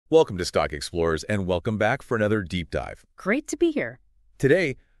Welcome to Stock Explorers, and welcome back for another deep dive. Great to be here.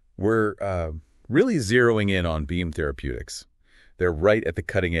 Today, we're really zeroing in on Beam Therapeutics. They're right at the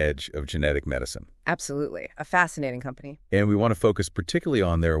cutting edge of genetic medicine. Absolutely. A fascinating company. And we want to focus particularly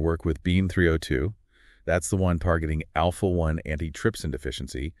on their work with Beam 302. That's the one targeting alpha-1 antitrypsin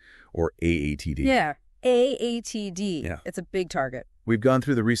deficiency, or AATD. Yeah, AATD. Yeah. It's a big target. We've gone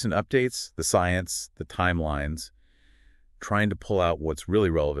through the recent updates, the science, the timelines, trying to pull out what's really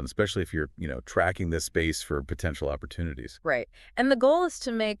relevant, especially if you're, tracking this space for potential opportunities. Right. And the goal is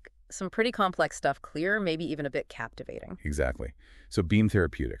to make some pretty complex stuff clear, maybe even a bit captivating. Exactly. So Beam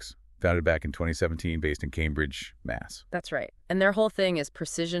Therapeutics, founded back in 2017, based in Cambridge, Mass. That's right. And their whole thing is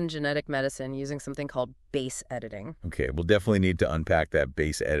precision genetic medicine using something called base editing. Okay, we'll definitely need to unpack that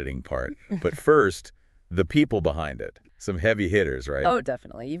base editing part. But first, the people behind it. Some heavy hitters, right? Oh,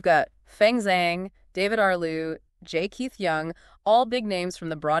 definitely. You've got Feng Zhang, David Arlou, J. Keith Young, all big names from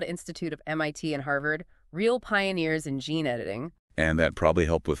the Broad Institute of MIT and Harvard, real pioneers in gene editing. And that probably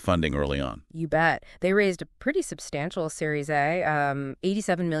helped with funding early on. You bet. They raised a pretty substantial Series A,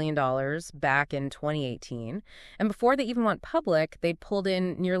 $87 million back in 2018. And before they even went public, they'd pulled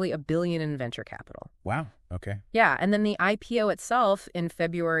in nearly $1 billion in venture capital. Wow. Okay. Yeah, and then the IPO itself in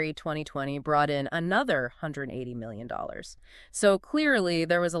February 2020 brought in another $180 million. So clearly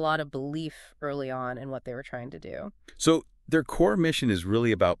there was a lot of belief early on in what they were trying to do. So their core mission is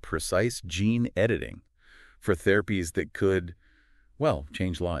really about precise gene editing for therapies that could, well,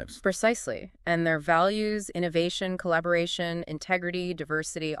 change lives. Precisely. And their values, innovation, collaboration, integrity,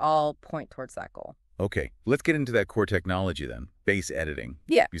 diversity, all point towards that goal. Okay, let's get into that core technology then, base editing.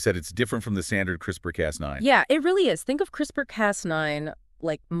 Yeah. You said it's different from the standard CRISPR-Cas9. Yeah, it really is. Think of CRISPR-Cas9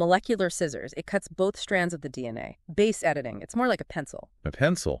 like molecular scissors. It cuts both strands of the DNA. Base editing, it's more like a pencil. A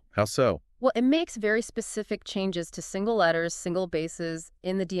pencil? How so? Well, it makes very specific changes to single letters, single bases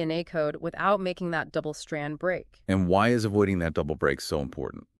in the DNA code without making that double strand break. And why is avoiding that double break so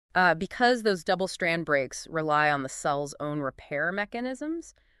important? Because those double strand breaks rely on the cell's own repair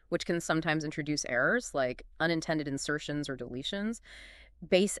mechanisms, which can sometimes introduce errors like unintended insertions or deletions.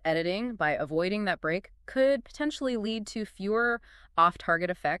 Base editing, by avoiding that break, could potentially lead to fewer off-target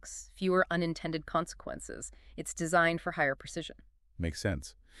effects, fewer unintended consequences. It's designed for higher precision. Makes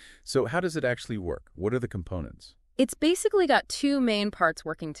sense. So how does it actually work? What are the components? It's basically got two main parts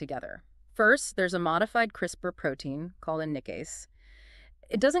working together. First, there's a modified CRISPR protein called a nickase.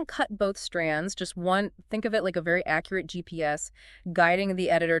 It doesn't cut both strands, just one. Think of it like a very accurate GPS guiding the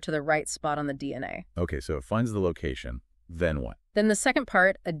editor to the right spot on the DNA. Okay, so it finds the location. Then what? Then the second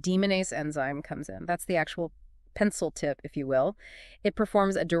part, a deaminase enzyme, comes in. That's the actual pencil tip, if you will. It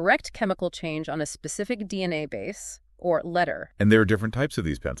performs a direct chemical change on a specific DNA base or letter. And there are different types of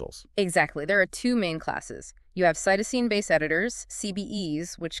these pencils. Exactly. There are two main classes. You have cytosine base editors,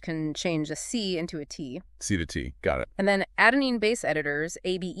 CBEs, which can change a C into a T. C to T. Got it. And then adenine base editors,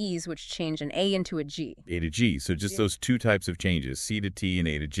 ABEs, which change an A into a G. A to G. So just those two types of changes, C to T and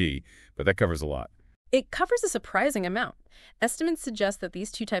A to G. But that covers a lot. It covers a surprising amount. Estimates suggest that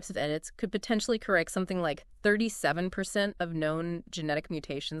these two types of edits could potentially correct something like 37% of known genetic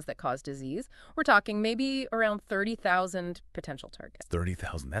mutations that cause disease. We're talking maybe around 30,000 potential targets.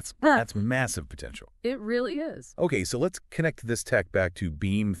 30,000. That's massive potential. It really is. Okay, so let's connect this tech back to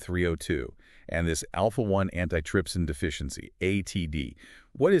Beam 302 and this alpha-1 antitrypsin deficiency, ATD.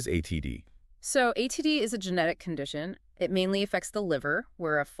 What is ATD? So ATD is a genetic condition. It mainly affects the liver,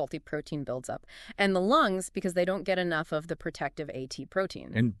 where a faulty protein builds up, and the lungs because they don't get enough of the protective AT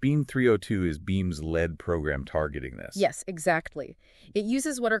protein. And Beam 302 is Beam's lead program targeting this. Yes, exactly. It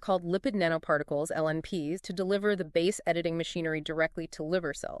uses what are called lipid nanoparticles, LNPs, to deliver the base editing machinery directly to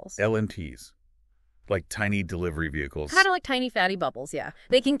liver cells. LNPs. Like tiny delivery vehicles. Kind of like tiny fatty bubbles, yeah.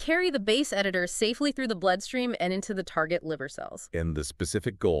 They can carry the base editor safely through the bloodstream and into the target liver cells. And the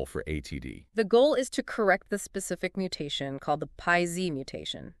specific goal for ATD? The goal is to correct the specific mutation called the poised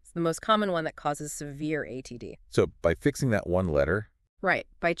mutation. It's the most common one that causes severe ATD. So by fixing that one letter? Right.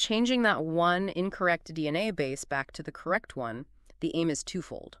 By changing that one incorrect DNA base back to the correct one, the aim is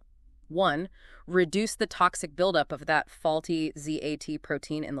twofold. One, reduce the toxic buildup of that faulty ZAT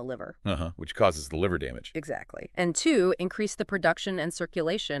protein in the liver. Which causes the liver damage. Exactly. And two, increase the production and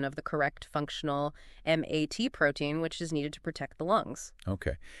circulation of the correct functional MAT protein, which is needed to protect the lungs.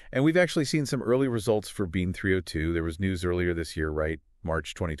 Okay. And we've actually seen some early results for Beam 302. There was news earlier this year, right?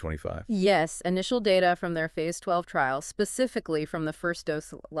 March 2025. Yes, initial data from their phase 12 trial, specifically from the first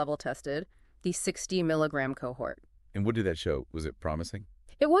dose level tested, the 60 milligram cohort. And what did that show? Was it promising?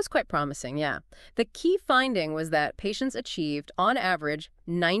 It was quite promising, yeah. The key finding was that patients achieved, on average,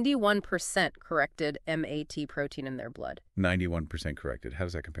 91% corrected MAT protein in their blood. 91% corrected. How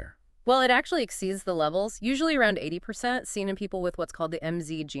does that compare? Well, it actually exceeds the levels, usually around 80%, seen in people with what's called the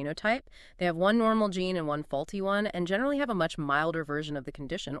MZ genotype. They have one normal gene and one faulty one, and generally have a much milder version of the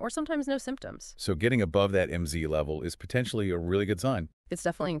condition, or sometimes no symptoms. So getting above that MZ level is potentially a really good sign. It's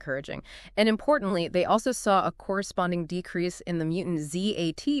definitely encouraging. And importantly, they also saw a corresponding decrease in the mutant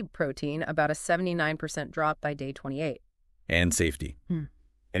ZAT protein, about a 79% drop by day 28. And safety.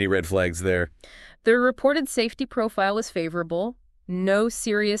 Any red flags there? The reported safety profile was favorable. No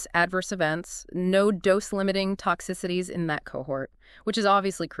serious adverse events, no dose-limiting toxicities in that cohort, which is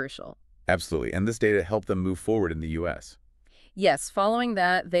obviously crucial. Absolutely. And this data helped them move forward in the U.S. Yes, following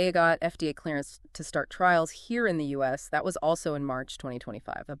that, they got FDA clearance to start trials here in the U.S. That was also in March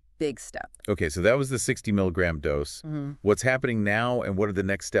 2025, a big step. Okay, so that was the 60 milligram dose. What's happening now, and what are the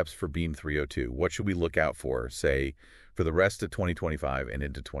next steps for Beam 302? What should we look out for, say, for the rest of 2025 and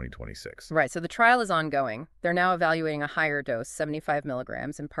into 2026? Right, so the trial is ongoing. They're now evaluating a higher dose, 75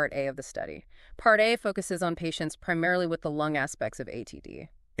 milligrams, in Part A of the study. Part A focuses on patients primarily with the lung aspects of ATD.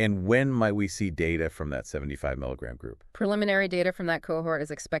 And when might we see data from that 75 milligram group? Preliminary data from that cohort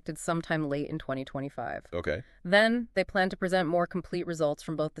is expected sometime late in 2025. Okay. Then, they plan to present more complete results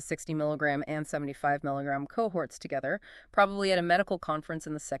from both the 60 milligram and 75 milligram cohorts together, probably at a medical conference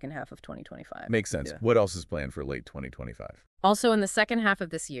in the second half of 2025. Makes sense. Yeah. What else is planned for late 2025? Also, in the second half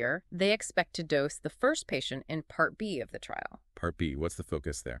of this year, they expect to dose the first patient in Part B of the trial. Part B, what's the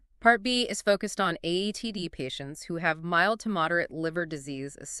focus there? Part B is focused on AATD patients who have mild to moderate liver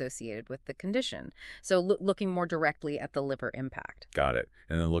disease associated with the condition, so looking more directly at the liver impact. Got it.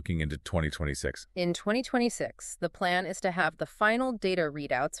 And then looking into 2026. In 2026, the plan is to have the final data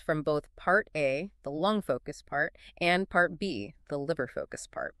readouts from both Part A, the lung-focused part, and Part B, the liver-focused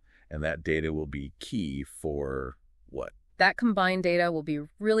part. And that data will be key for what? That combined data will be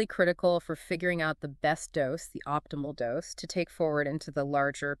really critical for figuring out the best dose, the optimal dose, to take forward into the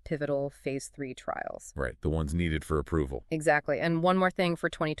larger pivotal phase 3 trials. Right, the ones needed for approval. Exactly. And one more thing for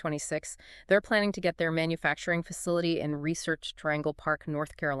 2026, they're planning to get their manufacturing facility in Research Triangle Park,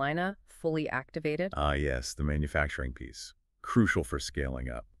 North Carolina, fully activated. Ah, yes, the manufacturing piece. Crucial for scaling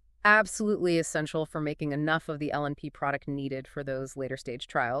up. Absolutely essential for making enough of the LNP product needed for those later stage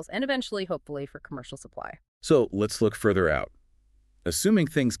trials, and eventually, hopefully, for commercial supply. So let's look further out. Assuming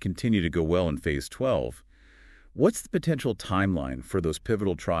things continue to go well in phase 12, what's the potential timeline for those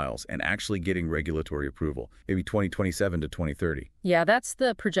pivotal trials and actually getting regulatory approval? Maybe 2027 to 2030? Yeah, that's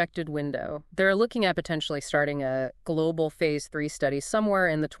the projected window. They're looking at potentially starting a global phase 3 study somewhere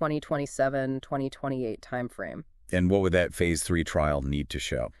in the 2027-2028 timeframe. And what would that phase 3 trial need to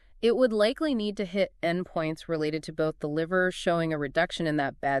show? It would likely need to hit endpoints related to both the liver showing a reduction in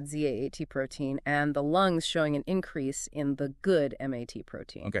that bad ZAAT protein and the lungs showing an increase in the good MAT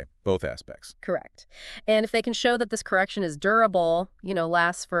protein. Okay, both aspects. Correct. And if they can show that this correction is durable,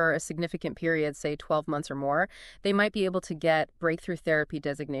 lasts for a significant period, say 12 months or more, they might be able to get breakthrough therapy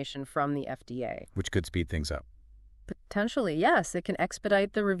designation from the FDA. Which could speed things up. Potentially, yes. It can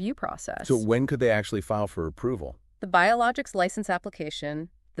expedite the review process. So when could they actually file for approval? The biologics license application,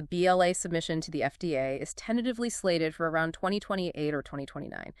 the BLA submission to the FDA, is tentatively slated for around 2028 or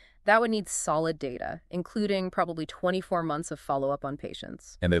 2029. That would need solid data, including probably 24 months of follow-up on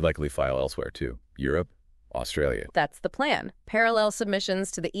patients. And they'd likely file elsewhere, too. Europe, Australia. That's the plan. Parallel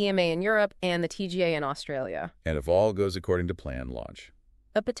submissions to the EMA in Europe and the TGA in Australia. And if all goes according to plan, launch.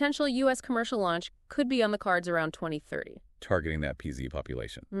 A potential U.S. commercial launch could be on the cards around 2030. Targeting that PZ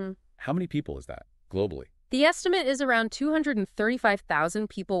population. How many people is that, globally? The estimate is around 235,000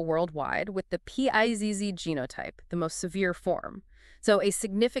 people worldwide with the PiZZ genotype, the most severe form. So a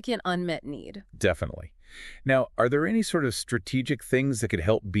significant unmet need. Definitely. Now, are there any sort of strategic things that could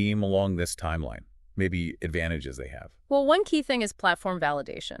help Beam along this timeline? Maybe advantages they have? Well, one key thing is platform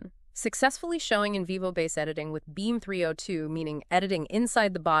validation. Successfully showing in vivo base editing with Beam 302, meaning editing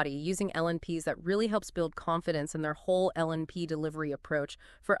inside the body using LNPs, that really helps build confidence in their whole LNP delivery approach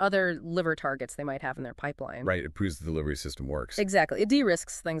for other liver targets they might have in their pipeline. Right, it proves the delivery system works. Exactly. It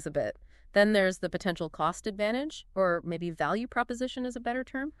de-risks things a bit. Then there's the potential cost advantage, or maybe value proposition is a better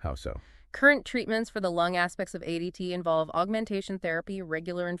term. How so? Current treatments for the lung aspects of ADT involve augmentation therapy,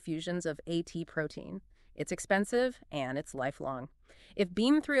 regular infusions of AT protein. It's expensive, and it's lifelong. If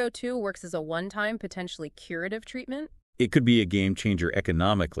Beam 302 works as a one-time, potentially curative treatment, it could be a game changer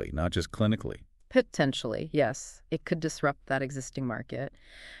economically, not just clinically. Potentially, yes. It could disrupt that existing market.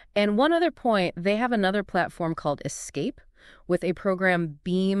 And one other point, they have another platform called Escape with a program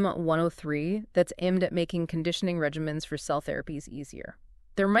Beam 103 that's aimed at making conditioning regimens for cell therapies easier.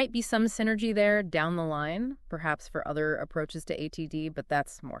 There might be some synergy there down the line, perhaps for other approaches to ATD, but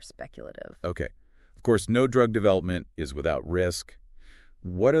that's more speculative. Okay. Of course, no drug development is without risk.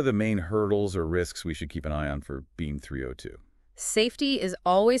 What are the main hurdles or risks we should keep an eye on for Beam 302? Safety is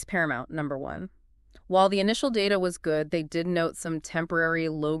always paramount, number one. While the initial data was good, they did note some temporary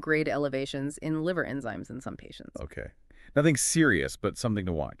low-grade elevations in liver enzymes in some patients. Okay. Nothing serious, but something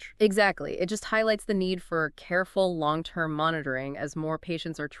to watch. Exactly. It just highlights the need for careful long-term monitoring as more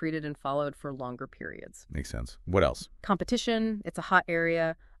patients are treated and followed for longer periods. Makes sense. What else? Competition, it's a hot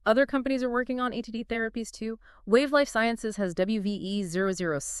area. Other companies are working on ATD therapies too. Wave Life Sciences has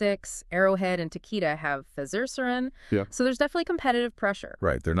WVE-006, Arrowhead and Takeda have fezirsiran. Yeah. So there's definitely competitive pressure.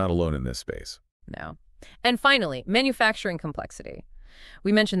 Right, they're not alone in this space. No. And finally, manufacturing complexity.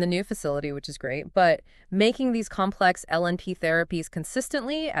 We mentioned the new facility, which is great, but making these complex LNP therapies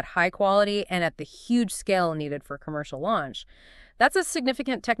consistently at high quality and at the huge scale needed for commercial launch, that's a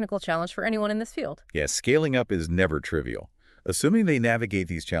significant technical challenge for anyone in this field. Yeah, scaling up is never trivial. Assuming they navigate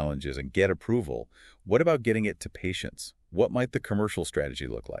these challenges and get approval, what about getting it to patients? What might the commercial strategy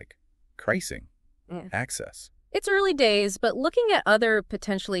look like? Pricing? Access? It's early days, but looking at other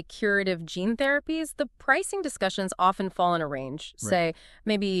potentially curative gene therapies, the pricing discussions often fall in a range, say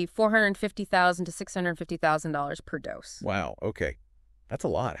maybe $450,000 to $650,000 per dose. Wow, okay. That's a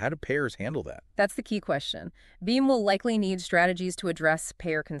lot. How do payers handle that? That's the key question. Beam will likely need strategies to address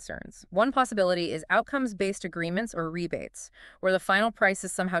payer concerns. One possibility is outcomes-based agreements or rebates, where the final price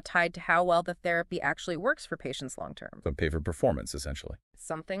is somehow tied to how well the therapy actually works for patients long-term. So pay for performance, essentially.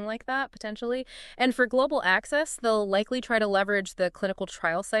 Something like that, potentially. And for global access, they'll likely try to leverage the clinical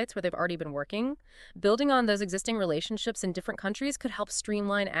trial sites where they've already been working. Building on those existing relationships in different countries could help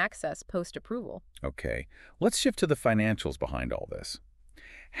streamline access post-approval. Okay, let's shift to the financials behind all this.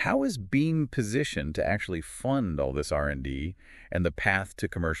 How is Beam positioned to actually fund all this R&D and the path to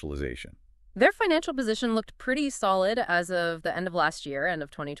commercialization? Their financial position looked pretty solid as of the end of last year, end of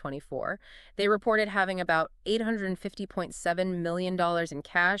 2024. They reported having about $850.7 million in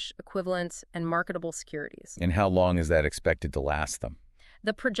cash, equivalents, and marketable securities. And how long is that expected to last them?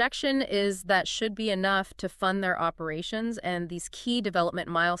 The projection is that should be enough to fund their operations and these key development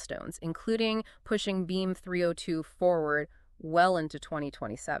milestones, including pushing Beam 302 forward well into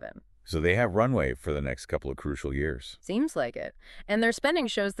 2027. So they have runway for the next couple of crucial years. Seems like it. And their spending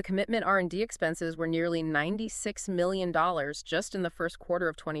shows the commitment R&D expenses were nearly $96 million just in the first quarter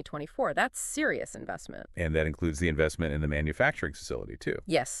of 2024. That's serious investment. And that includes the investment in the manufacturing facility, too.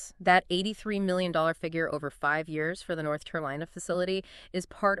 Yes, that $83 million figure over 5 years for the North Carolina facility is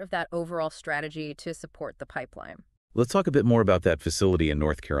part of that overall strategy to support the pipeline. Let's talk a bit more about that facility in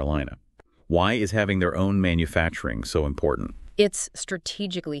North Carolina. Why is having their own manufacturing so important? It's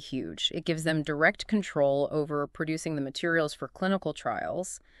strategically huge. It gives them direct control over producing the materials for clinical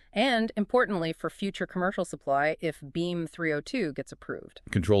trials and, importantly, for future commercial supply if Beam 302 gets approved.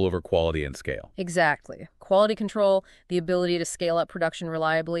 Control over quality and scale. Exactly. Quality control, the ability to scale up production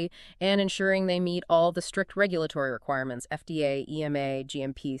reliably, and ensuring they meet all the strict regulatory requirements, FDA, EMA,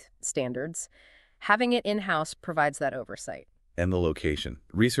 GMP standards. Having it in-house provides that oversight. And the location.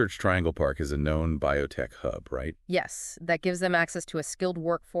 Research Triangle Park is a known biotech hub, right? Yes, that gives them access to a skilled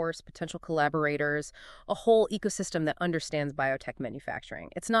workforce, potential collaborators, a whole ecosystem that understands biotech manufacturing.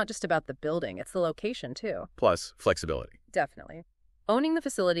 It's not just about the building, it's the location, too. Plus, flexibility. Definitely. Owning the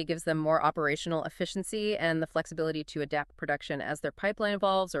facility gives them more operational efficiency and the flexibility to adapt production as their pipeline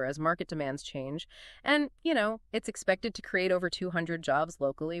evolves or as market demands change. And, it's expected to create over 200 jobs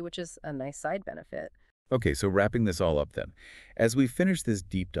locally, which is a nice side benefit. Okay, so wrapping this all up then. As we finish this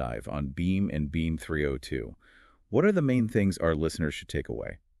deep dive on Beam and Beam 302, what are the main things our listeners should take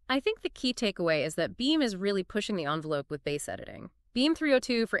away? I think the key takeaway is that Beam is really pushing the envelope with base editing. Beam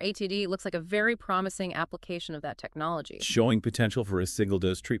 302 for ATD looks like a very promising application of that technology. Showing potential for a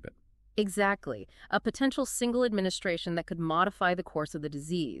single-dose treatment. Exactly. A potential single administration that could modify the course of the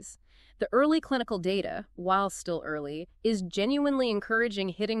disease. The early clinical data, while still early, is genuinely encouraging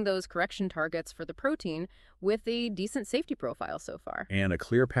hitting those correction targets for the protein with a decent safety profile so far. And a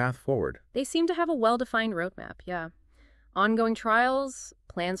clear path forward. They seem to have a well-defined roadmap, yeah. Ongoing trials,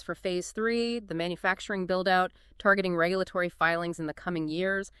 plans for Phase 3, the manufacturing build-out, targeting regulatory filings in the coming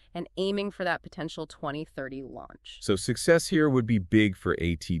years, and aiming for that potential 2030 launch. So success here would be big for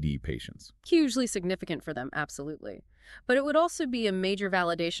ATD patients. Hugely significant for them, absolutely. But it would also be a major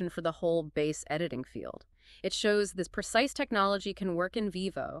validation for the whole base editing field. It shows this precise technology can work in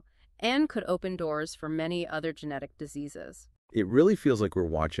vivo and could open doors for many other genetic diseases. It really feels like we're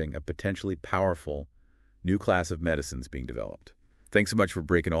watching a potentially powerful new class of medicines being developed. Thanks so much for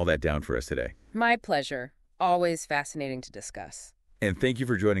breaking all that down for us today. My pleasure. Always fascinating to discuss. And thank you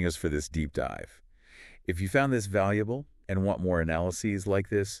for joining us for this deep dive. If you found this valuable and want more analyses like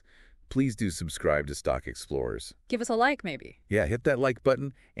this, please do subscribe to Stock Explorers. Give us a like, maybe. Yeah, hit that like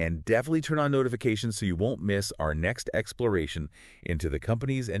button and definitely turn on notifications so you won't miss our next exploration into the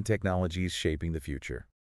companies and technologies shaping the future.